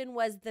competition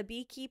was The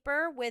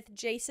Beekeeper with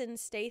Jason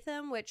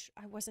Statham, which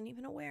I wasn't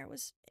even aware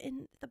was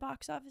in the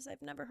box office.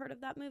 I've never heard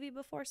of that movie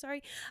before,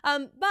 sorry.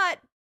 But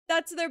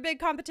that's their big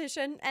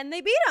competition, and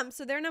they beat them,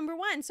 so they're number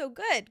 1. So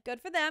good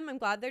for them. I'm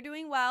glad they're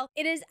doing well.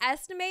 It is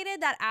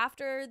estimated that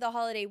after the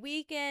holiday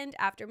weekend,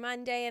 after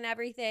Monday and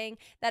everything,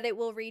 that it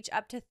will reach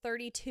up to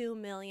 $32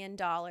 million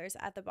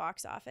at the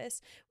box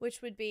office,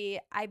 which would be,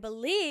 I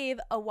believe,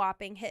 a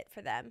whopping hit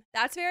for them.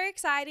 That's very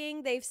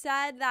exciting. They've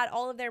said that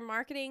all of their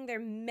marketing, their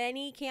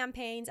many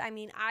campaigns, I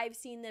mean, I've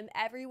seen them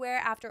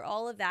everywhere after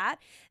all of that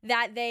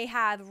they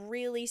have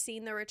really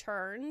seen the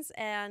returns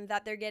and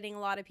that they're getting a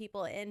lot of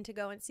people in to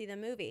go and see the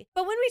movie.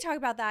 But when we talk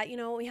about that,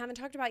 what we haven't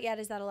talked about yet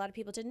is that a lot of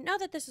people didn't know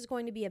that this was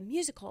going to be a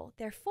musical.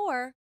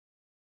 Therefore,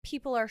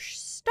 people are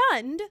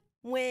stunned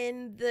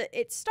when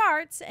it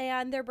starts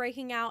and they're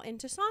breaking out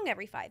into song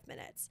every 5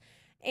 minutes.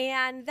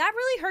 And that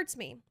really hurts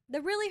me.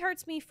 That really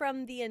hurts me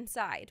from the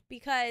inside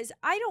because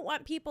I don't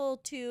want people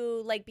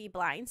to be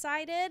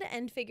blindsided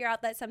and figure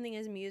out that something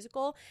is a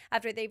musical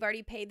after they've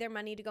already paid their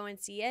money to go and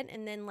see it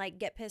and then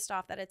get pissed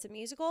off that it's a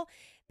musical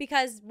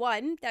because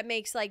one, that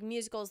makes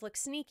musicals look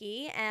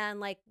sneaky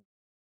and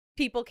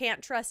people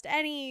can't trust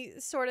any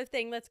sort of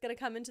thing that's going to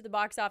come into the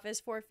box office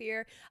for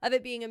fear of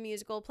it being a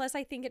musical. Plus,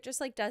 I think it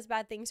just does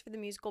bad things for the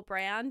musical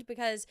brand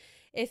because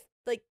if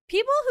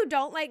people who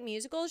don't like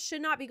musicals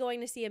should not be going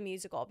to see a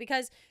musical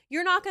because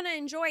you're not going to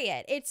enjoy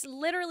it. It's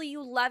literally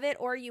you love it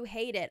or you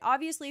hate it.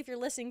 Obviously, if you're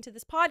listening to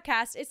this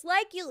podcast, it's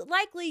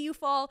likely you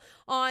fall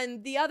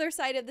on the other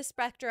side of the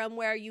spectrum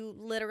where you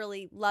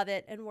literally love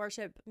it and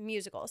worship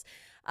musicals.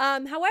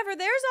 However,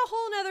 there's a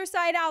whole nother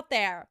side out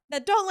there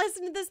that don't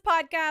listen to this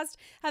podcast,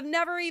 have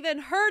never even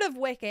heard of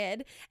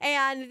Wicked,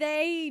 and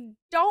they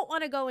don't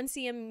want to go and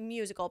see a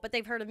musical, but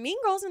they've heard of Mean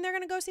Girls and they're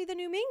going to go see the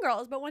new Mean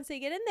Girls. But once they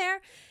get in there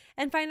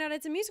and find out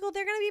it's a musical,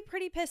 they're going to be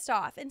pretty pissed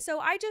off. And so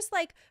I just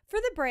for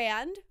the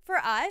brand, for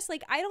us,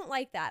 I don't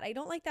like that. I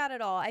don't like that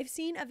at all. I've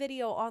seen a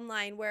video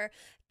online where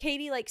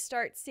Katie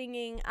starts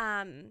singing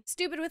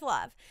Stupid with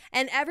Love,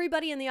 and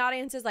everybody in the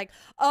audience is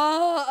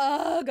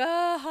oh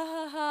god, ha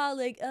ha ha,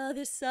 oh,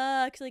 this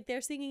sucks,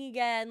 they're singing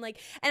again,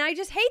 and I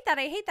just hate that.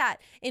 I hate that.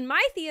 In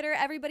my theater,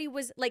 everybody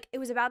was it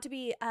was about to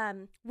be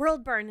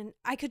World Burn, and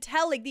I could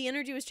tell the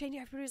energy was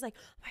changing. Everybody was oh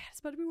my god, it's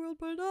about to be World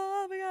Burn,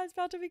 oh my god, it's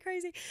about to be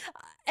crazy,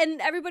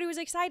 and everybody was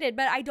excited.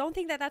 But I don't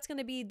think that that's going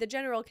to be the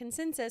general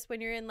consensus when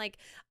you're in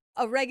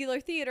a regular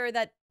theater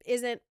that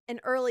isn't an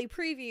early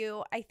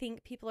preview, I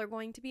think people are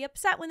going to be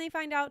upset when they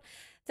find out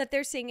that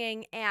they're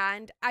singing.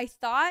 And I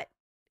thought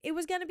it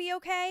was going to be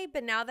okay,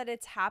 but now that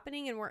it's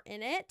happening and we're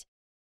in it,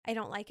 I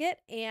don't like it.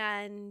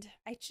 And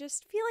I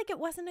just feel like it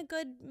wasn't a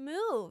good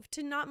move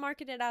to not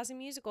market it as a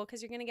musical,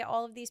 because you're going to get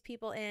all of these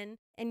people in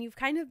and you've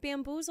kind of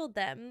bamboozled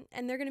them,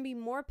 and they're going to be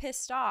more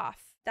pissed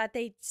off that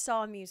they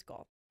saw a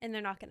musical and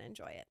they're not going to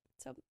enjoy it.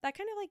 So that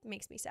kind of like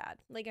makes me sad.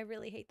 Like, I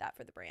really hate that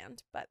for the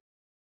brand, but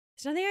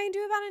there's nothing I can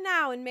do about it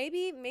now. And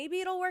maybe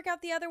it'll work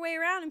out the other way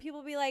around and people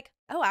will be like,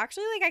 oh,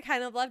 actually, like, I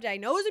kind of loved it. I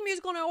know it's a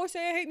musical and I always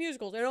say I hate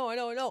musicals. I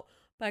know.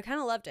 But I kind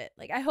of loved it.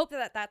 Like, I hope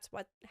that that's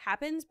what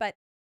happens, but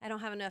I don't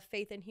have enough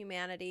faith in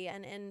humanity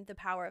and in the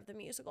power of the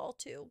musical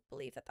to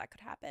believe that that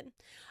could happen.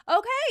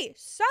 Okay,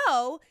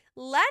 so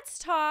let's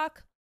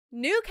talk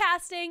new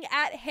casting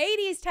at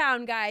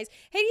Hadestown, guys.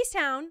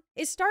 Hadestown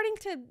is starting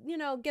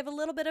to, give a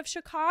little bit of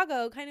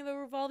Chicago, kind of a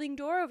revolving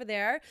door over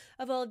there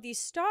of all of these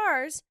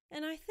stars.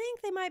 And I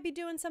think they might be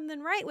doing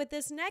something right with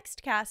this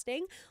next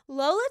casting.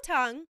 Lola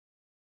Tung,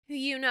 who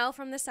you know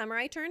from The Summer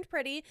I Turned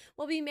Pretty,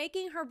 will be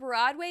making her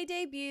Broadway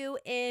debut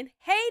in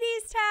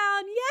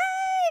Hadestown.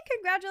 Yay!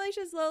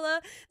 Congratulations,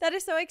 Lola. That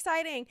is so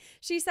exciting.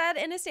 She said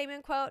in a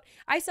statement, quote,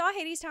 "I saw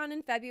Hadestown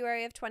in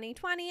February of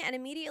 2020 and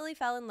immediately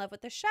fell in love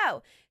with the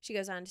show." She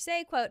goes on to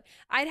say, quote,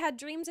 "I'd had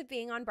dreams of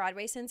being on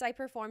Broadway since I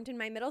performed in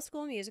my middle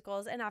school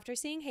musicals, and after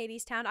seeing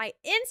Hadestown, I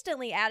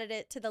instantly added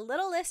it to the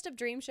little list of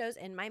dream shows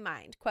in my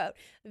mind." Quote,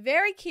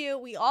 very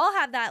cute. We all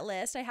have that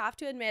list. I have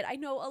to admit, I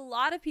know a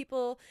lot of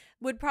people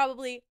would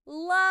probably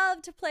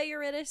love to play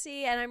Eurydice,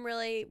 and I'm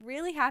really,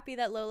 really happy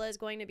that Lola is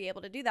going to be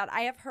able to do that.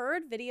 I have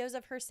heard videos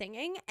of her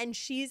singing, and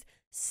she's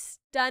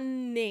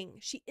stunning.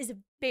 She is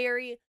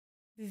very,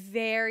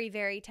 very,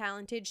 very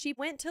talented. She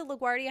went to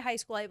LaGuardia High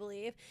School, I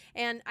believe,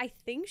 and I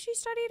think she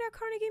studied at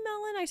Carnegie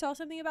Mellon. I saw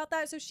something about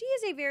that. So she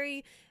is a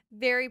very,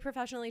 very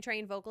professionally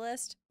trained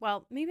vocalist.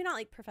 Well, maybe not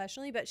like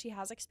professionally, but she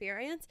has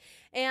experience.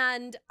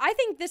 And I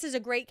think this is a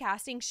great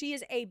casting. She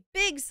is a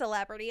big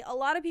celebrity. A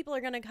lot of people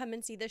are going to come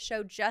and see this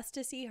show just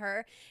to see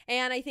her.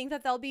 And I think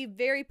that they'll be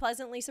very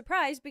pleasantly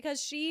surprised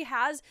because she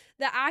has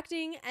the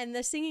acting and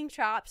the singing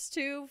chops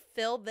to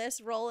fill this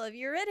role of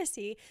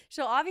Eurydice.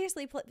 She'll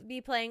obviously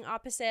be playing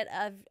opposite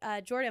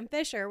of Jordan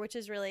Fisher, which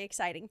is really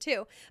exciting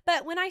too.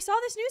 But when I saw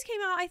this news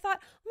came out, I thought,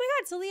 oh my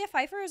God, Celia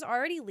Pfeiffer is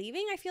already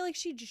leaving. I feel like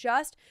she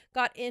just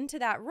got into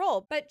that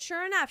role. But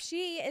sure enough,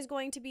 she is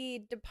going to be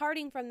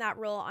departing from that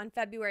role on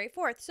February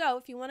 4th. So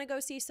if you want to go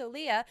see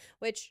Celia,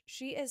 which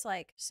she is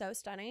like so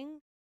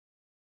stunning,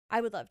 I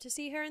would love to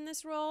see her in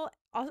this role.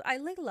 I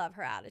love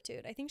her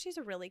attitude. I think she's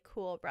a really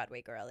cool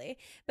Broadway girly.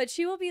 But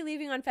she will be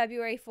leaving on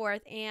February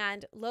 4th,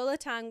 and Lola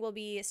Tung will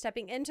be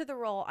stepping into the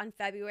role on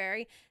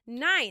February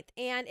 9th.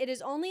 And it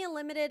is only a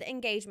limited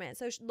engagement.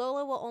 So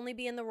Lola will only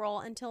be in the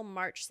role until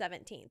March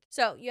 17th.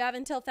 So you have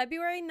until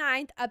February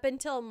 9th up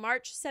until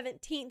March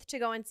 17th to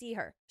go and see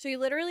her. So you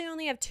literally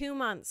only have 2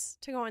 months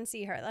to go and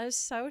see her. That is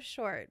so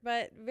short,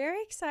 but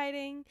very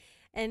exciting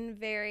and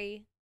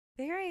very,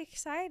 very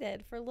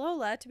excited for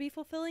Lola to be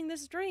fulfilling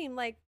this dream.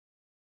 Like,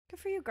 good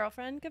for you,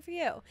 girlfriend. Good for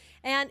you.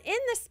 And in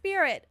the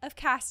spirit of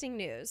casting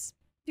news,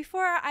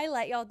 before I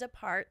let y'all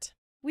depart,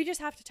 we just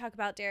have to talk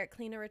about Derek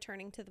Klena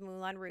returning to the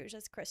Moulin Rouge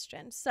as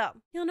Christian. So,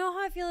 you'll know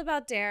how I feel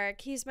about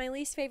Derek. He's my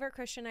least favorite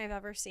Christian I've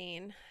ever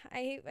seen.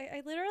 I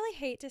literally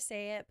hate to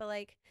say it, but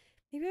like,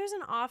 maybe it was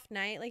an off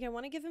night. Like, I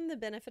want to give him the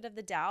benefit of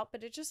the doubt,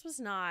 but it just was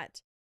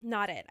not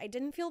it. I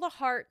didn't feel the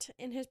heart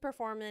in his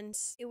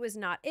performance. It was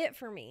not it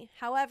for me.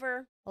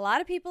 However, a lot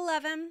of people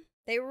love him.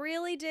 They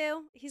really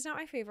do. He's not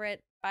my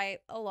favorite by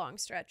a long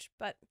stretch,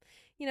 but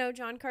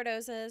John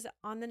Cardoza's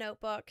on The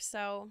Notebook,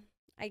 so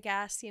I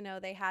guess,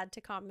 they had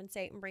to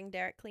compensate and bring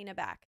Derek Klena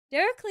back.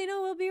 Derek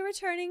Klena will be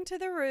returning to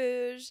the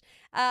Rouge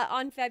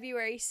on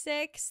February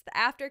 6th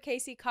after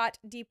Casey Cott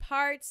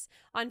departs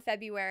on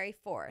February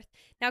 4th.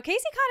 Now,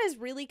 Casey Cott is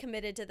really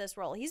committed to this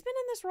role. He's been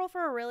in this role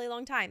for a really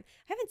long time.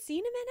 I haven't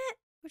seen him in it,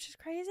 which is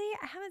crazy.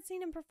 I haven't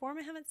seen him perform.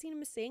 I haven't seen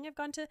him sing. I've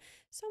gone to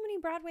so many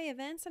Broadway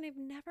events and I've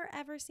never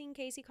ever seen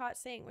Casey Cott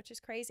sing, which is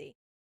crazy.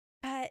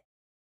 But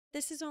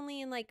this is only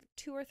in like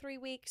 2 or 3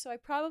 weeks, so I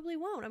probably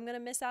won't. I'm going to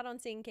miss out on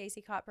seeing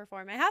Casey Cott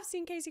perform. I have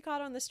seen Casey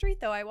Cott on the street,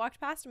 though. I walked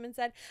past him and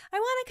said, "I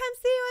want to come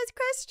see you as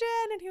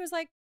Christian." And he was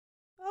like,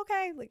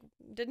 okay. Like,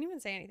 didn't even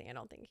say anything, I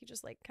don't think. He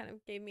just like kind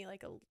of gave me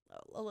like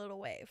a little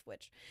wave,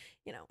 which,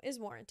 is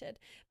warranted.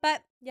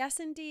 But yes,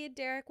 indeed,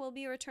 Derek will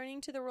be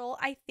returning to the role,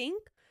 I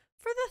think,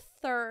 for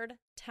the 3rd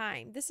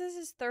time. This is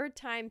his 3rd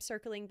time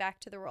circling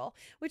back to the role,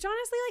 which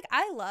honestly, like,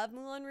 I love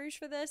Moulin Rouge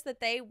for this, that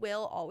they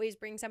will always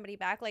bring somebody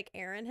back. Like,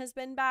 Aaron has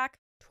been back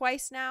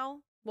twice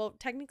now. Well,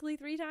 technically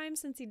 3 times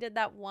since he did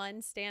that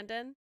one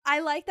stand-in. I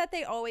like that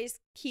they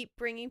always keep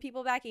bringing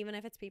people back, even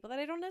if it's people that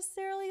I don't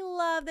necessarily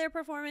love their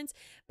performance,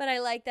 but I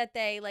like that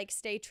they like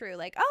stay true.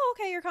 Like, oh,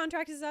 okay, your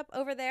contract is up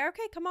over there.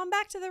 Okay, come on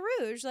back to the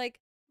Rouge. Like,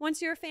 once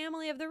you're a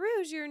family of the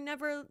Rouge, you're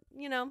never,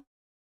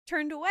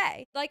 turned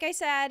away. Like I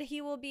said,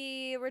 he will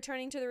be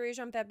returning to the Rouge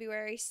on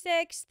February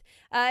 6th.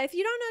 If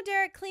you don't know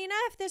Derek Klena,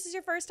 if this is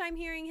your first time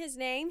hearing his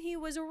name, he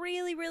was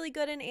really, really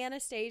good in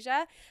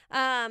Anastasia.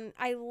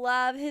 I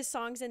love his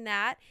songs in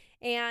that.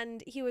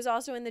 And he was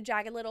also in The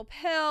Jagged Little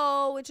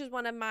Pill, which is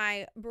one of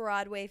my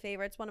Broadway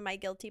favorites, one of my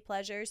guilty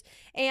pleasures.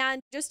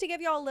 And just to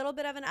give you all a little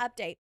bit of an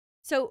update.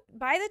 So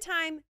by the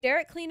time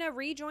Derek Klena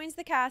rejoins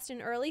the cast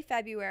in early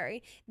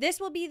February, this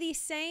will be the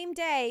same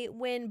day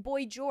when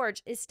Boy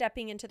George is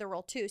stepping into the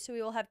role too. So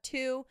we will have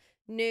two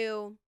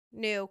new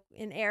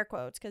in air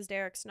quotes, because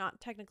Derek's not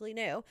technically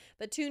new,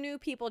 but two new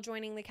people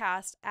joining the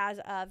cast as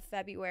of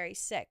February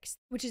 6th,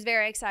 which is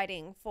very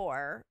exciting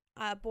for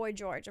Boy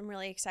George. I'm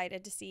really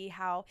excited to see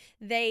how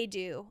they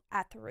do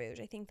at the Rouge.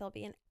 I think they'll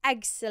be an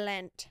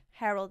excellent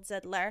Harold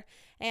Zidler.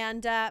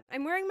 And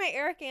I'm wearing my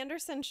Eric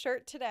Anderson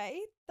shirt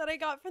today that I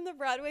got from the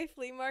Broadway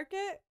flea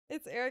market.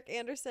 It's Eric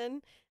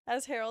Anderson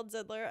as Harold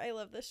Zidler. I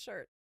love this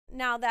shirt.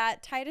 Now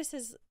that Titus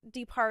has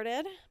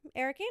departed,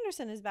 Eric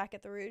Anderson is back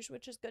at the Rouge,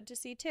 which is good to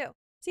see too.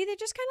 See, they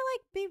just kind of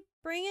like be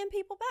bringing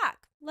people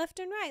back left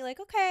and right. Like,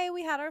 okay,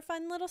 we had our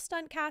fun little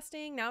stunt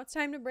casting. Now it's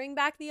time to bring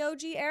back the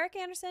OG Eric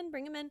Anderson.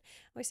 Bring him in. I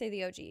always say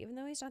the OG, even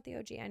though he's not the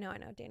OG. I know,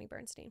 Danny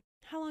Bernstein.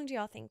 How long do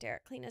y'all think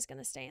Derek Klena is going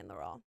to stay in the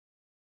role?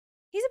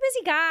 He's a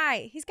busy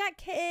guy. He's got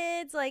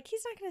kids. Like,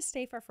 he's not going to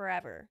stay for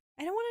forever.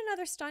 I don't want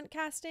another stunt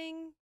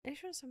casting. I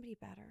just want somebody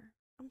better.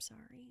 I'm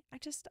sorry. I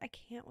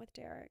can't with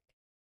Derek.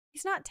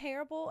 He's not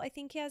terrible. I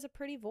think he has a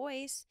pretty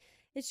voice.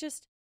 It's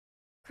just,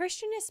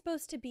 Christian is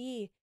supposed to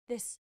be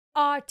this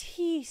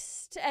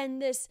artiste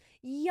and this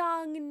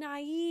young,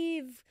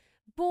 naive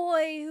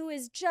boy who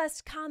has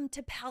just come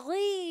to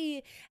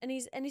Paris, and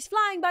he's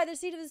flying by the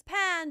seat of his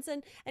pants,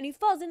 and he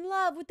falls in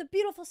love with the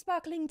beautiful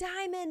sparkling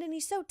diamond, and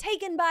he's so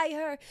taken by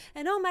her,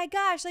 and oh my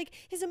gosh, like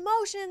his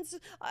emotions,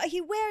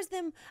 he wears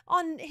them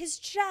on his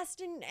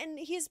chest, and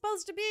he's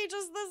supposed to be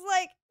just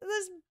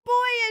this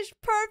boyish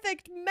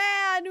perfect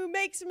man who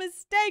makes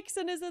mistakes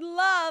and is in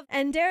love.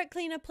 And Derek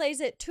Klena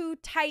plays it too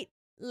tight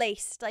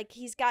laced, like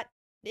he's got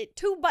it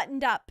too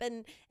buttoned up,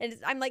 and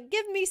I'm like,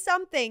 give me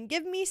something,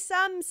 give me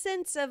some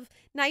sense of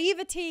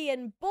naivety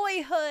and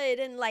boyhood,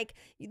 and like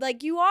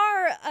you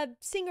are a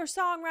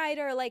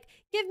singer-songwriter, like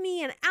give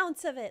me an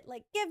ounce of it,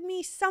 like give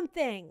me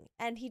something.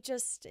 And he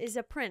just is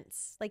a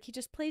prince, like he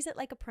just plays it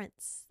like a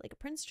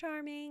Prince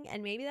Charming.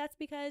 And maybe that's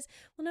because,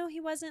 well, no, he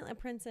wasn't a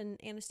prince in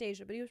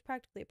Anastasia, but he was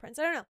practically a prince.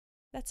 I don't know,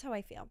 that's how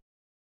I feel,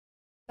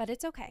 but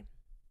it's okay.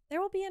 There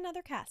will be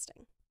another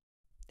casting.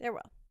 There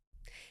will.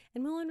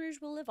 And Moulin Rouge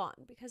will live on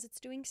because it's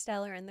doing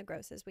stellar in the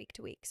grosses week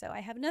to week. So I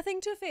have nothing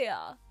to fear.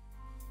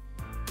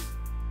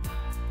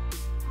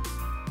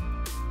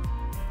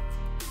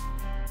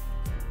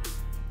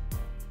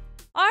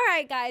 All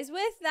right, guys,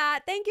 with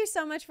that, thank you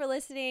so much for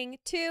listening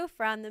to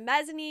From the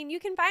Mezzanine. You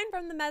can find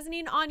From the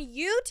Mezzanine on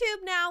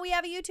YouTube now. We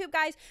have a YouTube,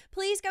 guys.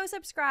 Please go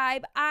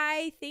subscribe.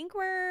 I think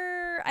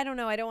I don't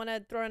know, I don't want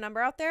to throw a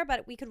number out there,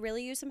 but we could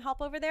really use some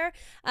help over there.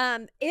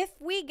 If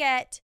we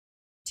get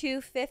to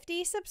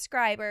 50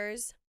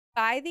 subscribers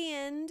by the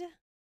end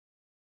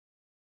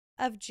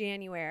of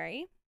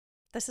January,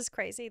 this is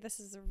crazy. This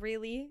is a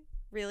really,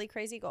 really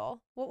crazy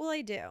goal. What will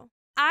I do?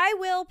 I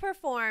will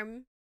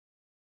perform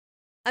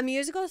a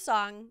musical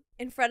song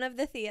in front of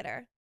the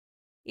theater,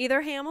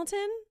 either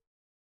Hamilton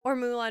or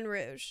Moulin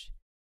Rouge,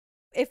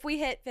 if we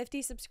hit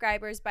 50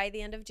 subscribers by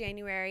the end of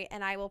January,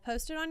 and I will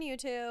post it on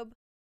YouTube.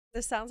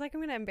 This sounds like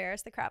I'm going to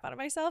embarrass the crap out of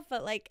myself,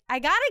 but like, I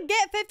got to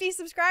get 50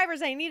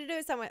 subscribers. I need to do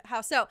it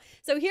somehow. So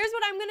here's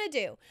what I'm going to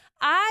do.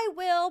 I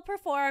will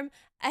perform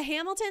a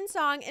Hamilton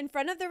song in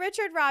front of the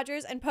Richard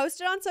Rodgers and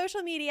post it on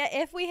social media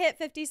if we hit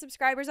 50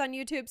 subscribers on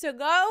YouTube. So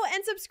go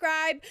and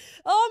subscribe.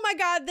 Oh my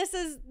God, this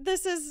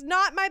is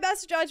not my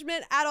best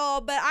judgment at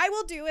all, but I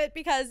will do it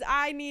because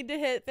I need to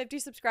hit 50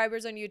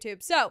 subscribers on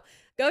YouTube. So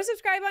go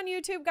subscribe on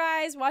YouTube,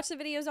 guys. Watch the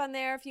videos on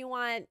there if you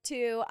want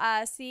to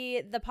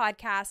see the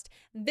podcast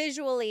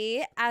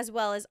visually as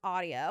well as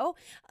audio.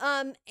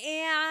 And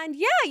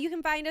yeah, you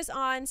can find us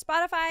on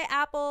Spotify,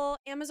 Apple,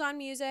 Amazon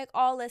Music,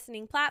 all listening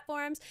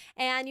platforms.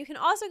 And you can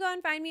also go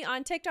and find me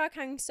on TikTok,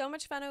 having so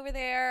much fun over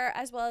there,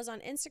 as well as on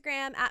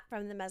Instagram at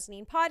From the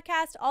Mezzanine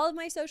Podcast. All of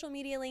my social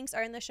media links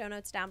are in the show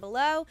notes down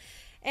below.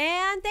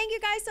 And thank you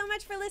guys so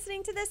much for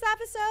listening to this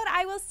episode.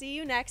 I will see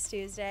you next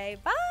Tuesday.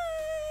 Bye.